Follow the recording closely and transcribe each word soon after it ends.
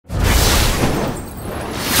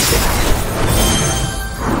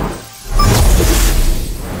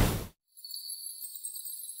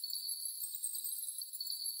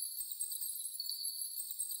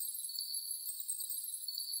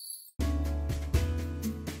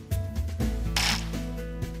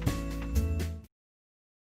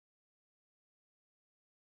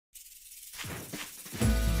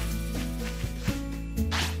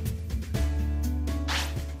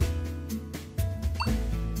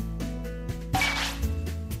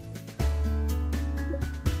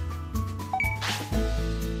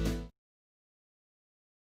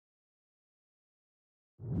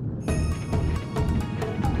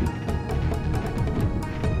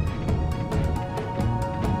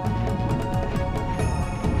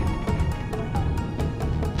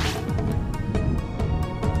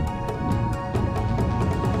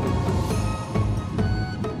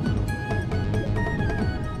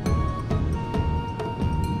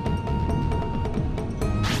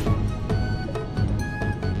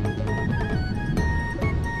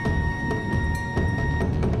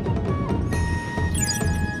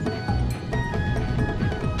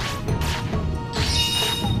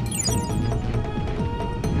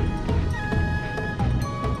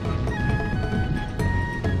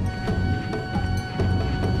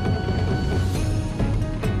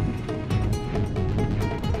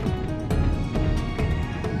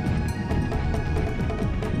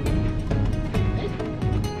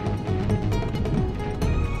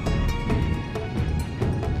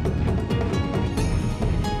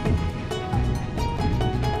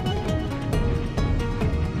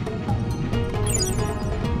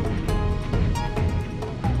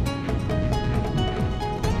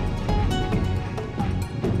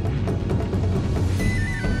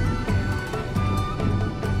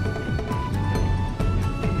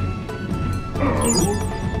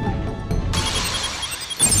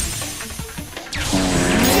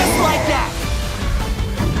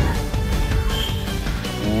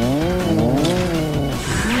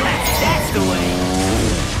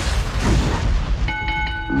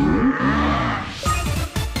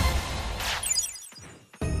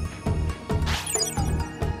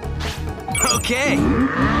Okay.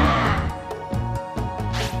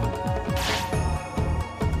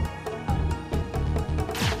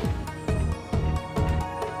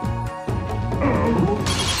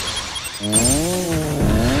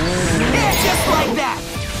 Yeah, just like that.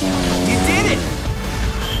 You did it.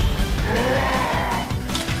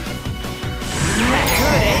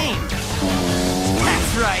 Good aim.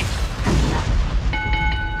 That's right.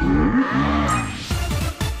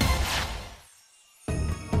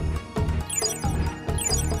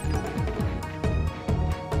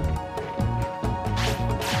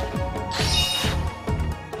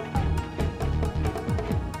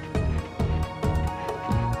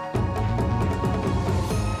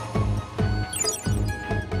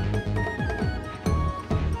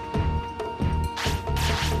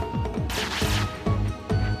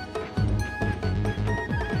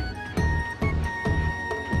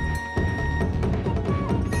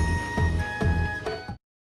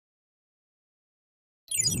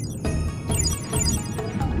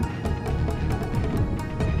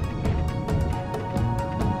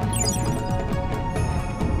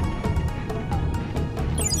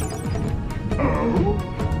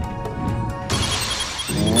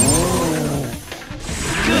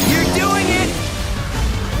 Good, you're doing it!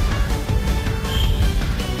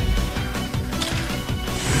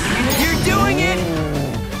 You're doing it!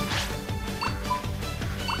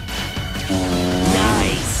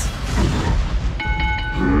 Nice!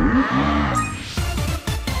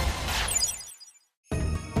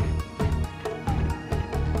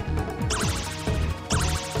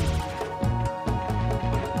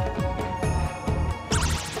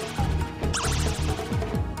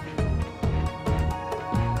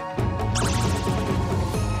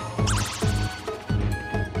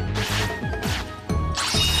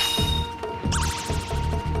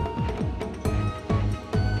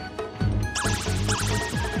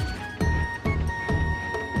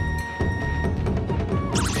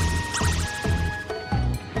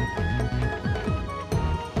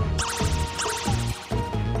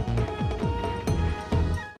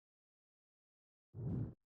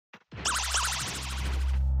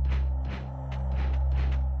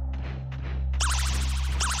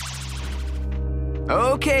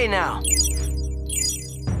 Okay now.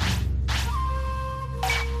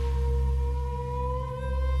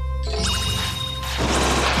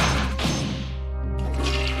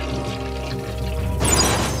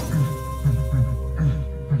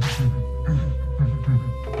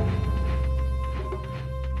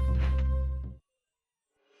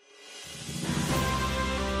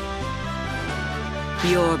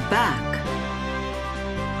 You're back.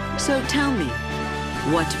 So tell me,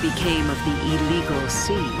 what became of the illegal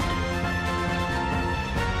seed?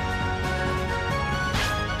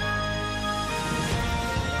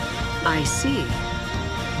 I see.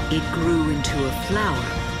 It grew into a flower.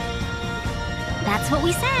 That's what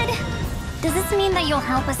we said. Does this mean that you'll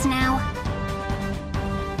help us now?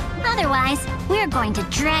 Otherwise, we're going to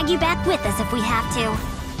drag you back with us if we have to.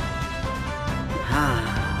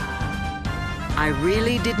 I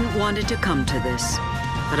really didn't want it to come to this,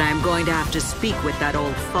 but I'm going to have to speak with that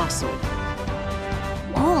old fossil.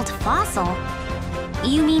 Old fossil?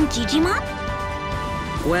 You mean Jijimon?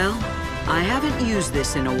 Well, I haven't used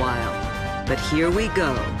this in a while, but here we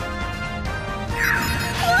go.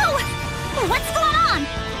 Whoa! What's going on?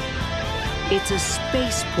 It's a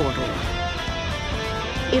space portal.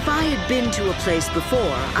 If I had been to a place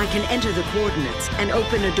before, I can enter the coordinates and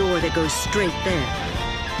open a door that goes straight there.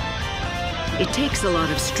 It takes a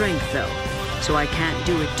lot of strength, though, so I can't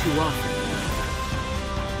do it too often.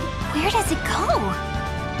 Where does it go?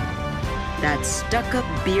 That stuck-up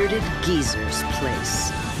bearded geezer's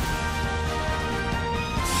place.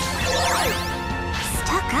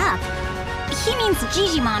 Stuck up? He means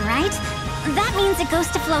Jijimon, right? That means it goes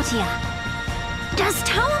to Floatia. Does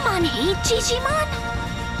Taomon hate Jijimon?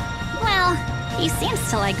 Well, he seems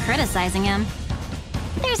to like criticizing him.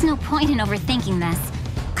 There's no point in overthinking this.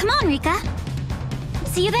 Come on, Rika.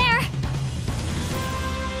 See you there!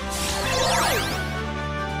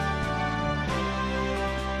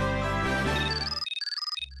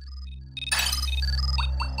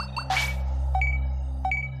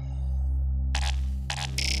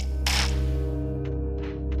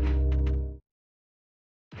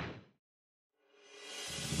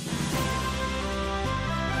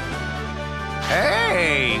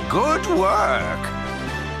 Hey, good work!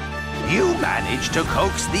 You managed to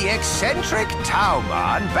coax the eccentric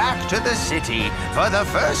Taomon back to the city for the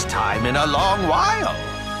first time in a long while.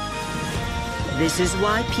 This is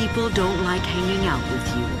why people don't like hanging out with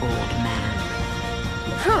you, old man.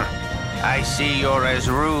 Huh. I see you're as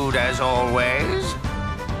rude as always.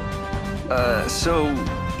 So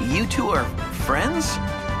you two are friends?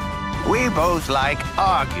 We both like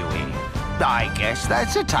arguing. I guess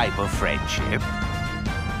that's a type of friendship.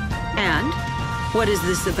 And what is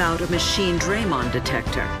this about a Machinedramon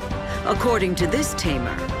detector? According to this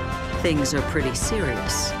tamer, things are pretty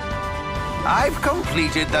serious. I've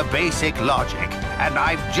completed the basic logic, and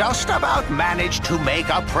I've just about managed to make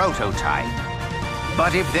a prototype.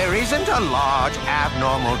 But if there isn't a large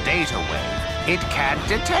abnormal data wave, it can't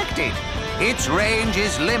detect it. Its range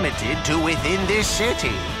is limited to within this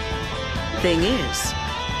city. Thing is,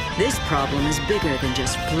 this problem is bigger than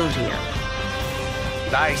just Floatia.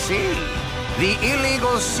 I see. The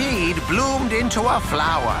illegal seed bloomed into a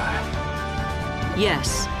flower.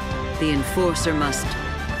 Yes, the Enforcer must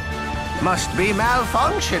Must be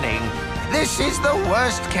malfunctioning. This is the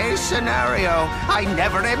worst-case scenario. I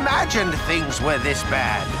never imagined things were this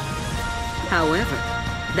bad. However,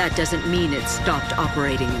 that doesn't mean it stopped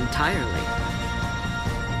operating entirely.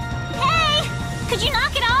 Hey! Could you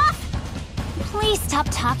knock it off? Please stop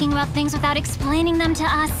talking about things without explaining them to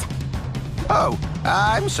us. Oh,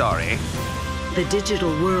 I'm sorry. The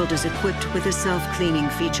digital world is equipped with a self-cleaning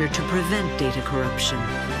feature to prevent data corruption.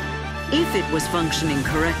 If it was functioning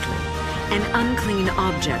correctly, an unclean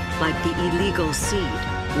object like the illegal seed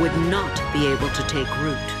would not be able to take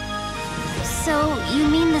root. So, you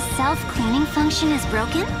mean the self-cleaning function is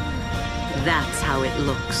broken? That's how it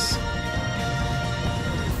looks.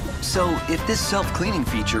 So if this self-cleaning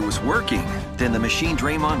feature was working, then the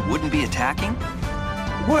Machinedramon wouldn't be attacking?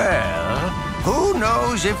 Well, who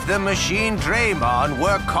knows if the Machinedramon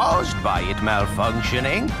were caused by it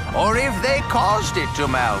malfunctioning, or if they caused it to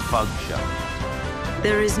malfunction.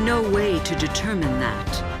 There is no way to determine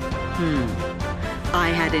that. I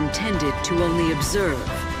had intended to only observe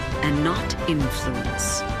and not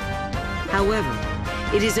influence. However,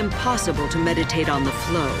 it is impossible to meditate on the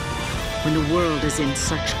flow when the world is in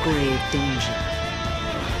such grave danger.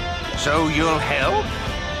 So you'll help?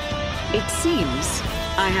 It seems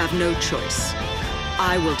I have no choice.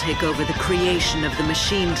 I will take over the creation of the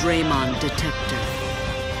Machinedramon Detector.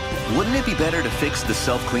 Wouldn't it be better to fix the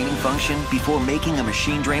self-cleaning function before making a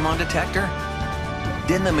Machinedramon detector?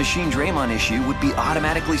 Then the Machinedramon issue would be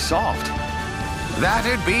automatically solved.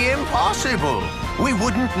 That'd be impossible. We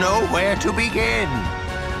wouldn't know where to begin.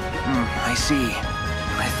 I see.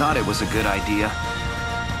 I thought it was a good idea.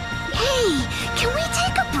 Hey, can we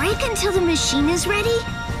take a break until the machine is ready?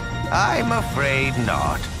 I'm afraid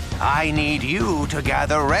not. I need you to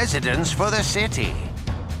gather residents for the city.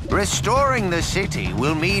 Restoring the city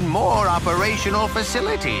will mean more operational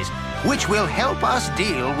facilities, which will help us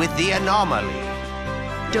deal with the anomaly.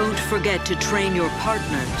 Don't forget to train your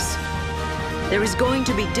partners. There is going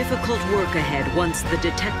to be difficult work ahead once the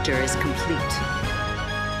detector is complete.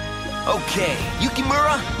 Okay,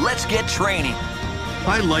 Yukimura, let's get training.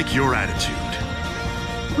 I like your attitude.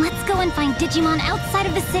 Let's go and find Digimon outside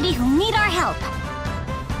of the city who need our help.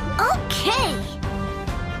 Okay!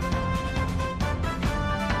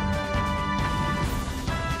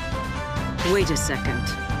 Wait a second.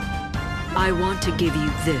 I want to give you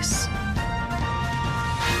this.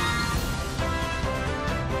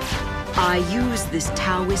 I use this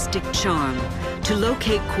Taoistic Charm to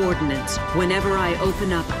locate coordinates whenever I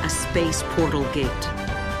open up a space portal gate.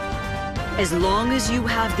 As long as you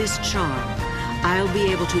have this charm, I'll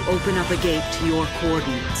be able to open up a gate to your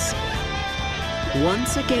coordinates.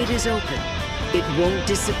 Once a gate is open, it won't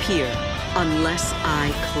disappear unless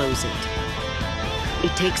I close it.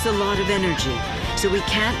 It takes a lot of energy, so we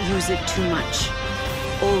can't use it too much.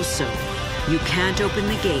 Also, you can't open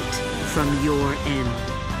the gate from your end.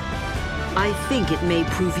 I think it may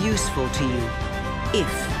prove useful to you,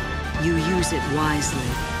 if you use it wisely.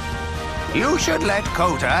 You should let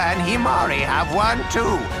Kota and Himari have one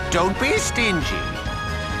too. Don't be stingy.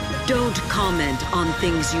 Don't comment on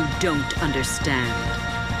things you don't understand.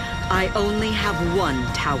 I only have one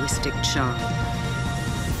Taoistic charm.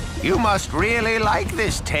 You must really like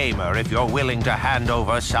this tamer if you're willing to hand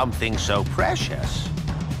over something so precious.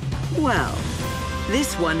 Well,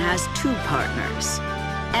 this one has 2 partners,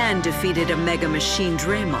 and defeated a Mega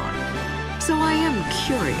Machinedramon. So I am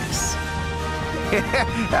curious.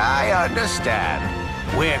 I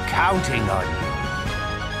understand. We're counting on you.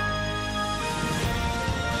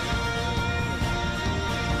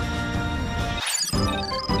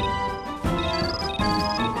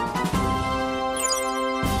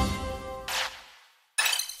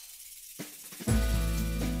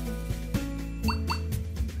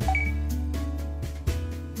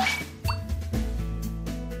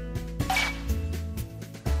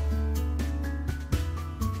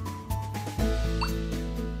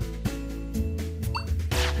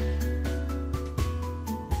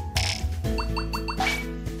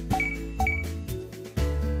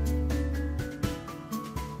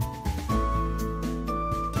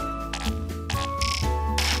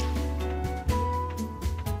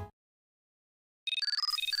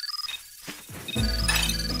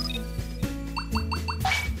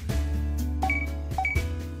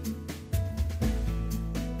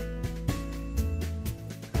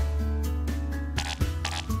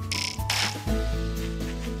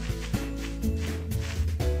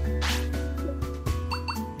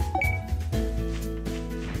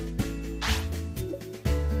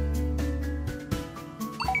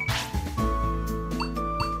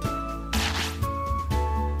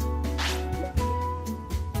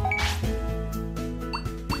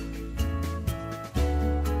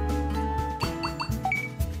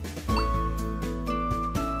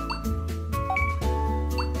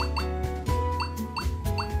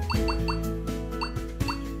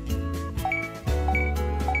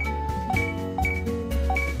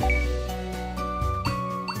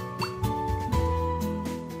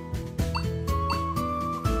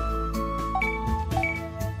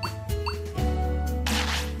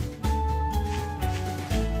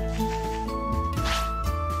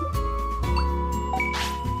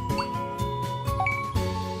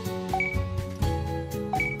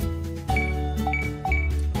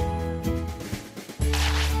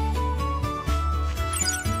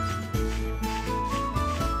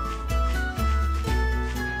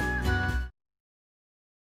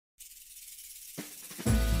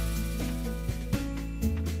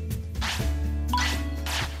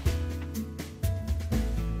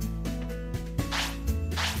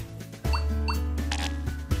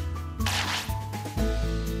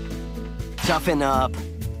 Toughen up.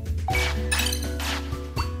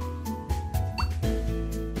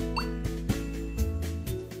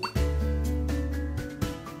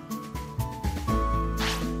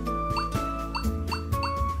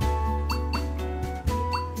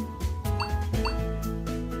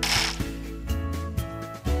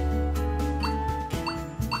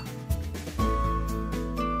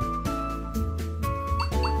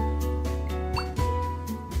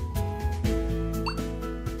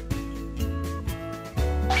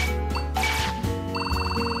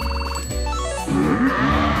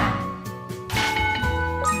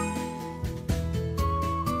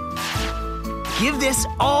 Give this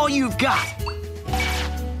all you've got.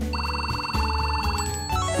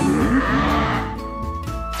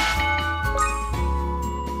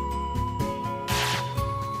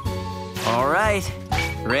 All right,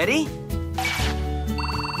 ready?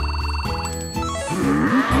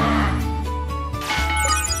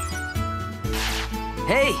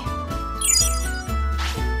 Hey!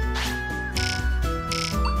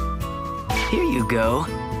 Here you go.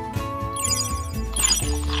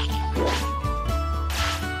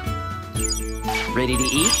 Ready to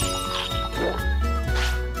eat?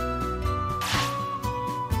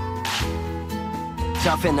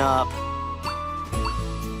 Toughen up.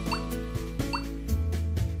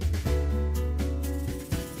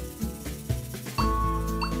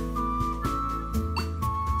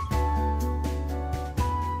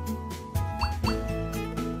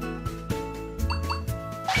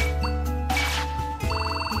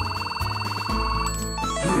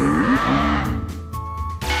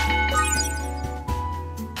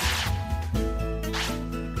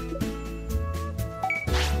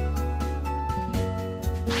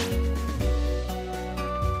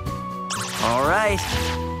 All right,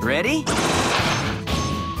 ready?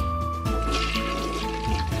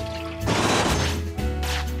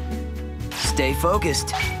 Stay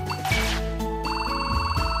focused.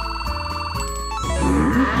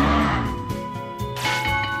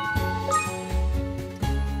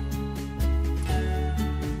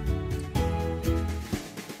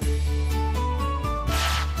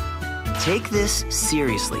 Take this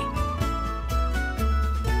seriously.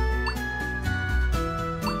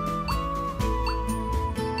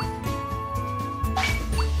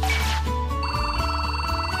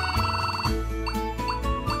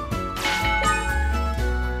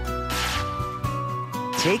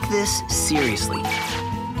 Take this seriously.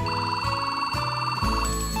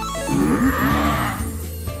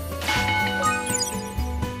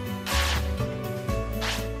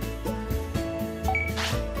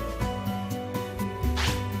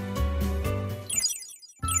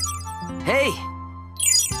 Hey!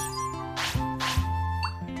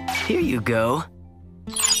 Here you go.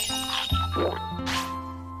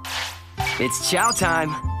 It's chow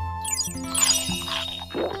time.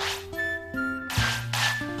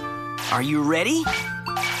 Are you ready?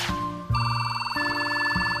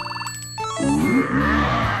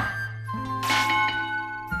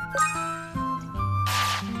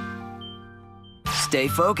 Stay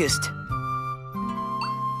focused.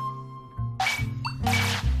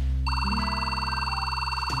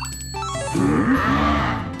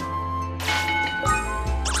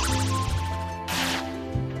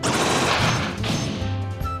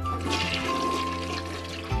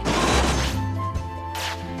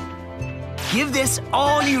 Give this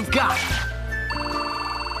all you've got.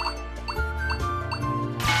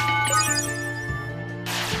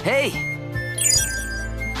 Hey!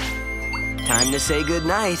 Time to say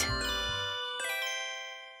goodnight.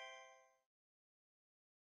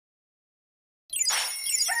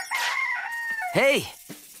 Hey!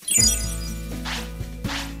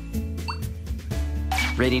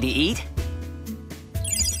 Ready to eat?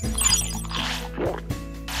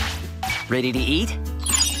 Ready to eat?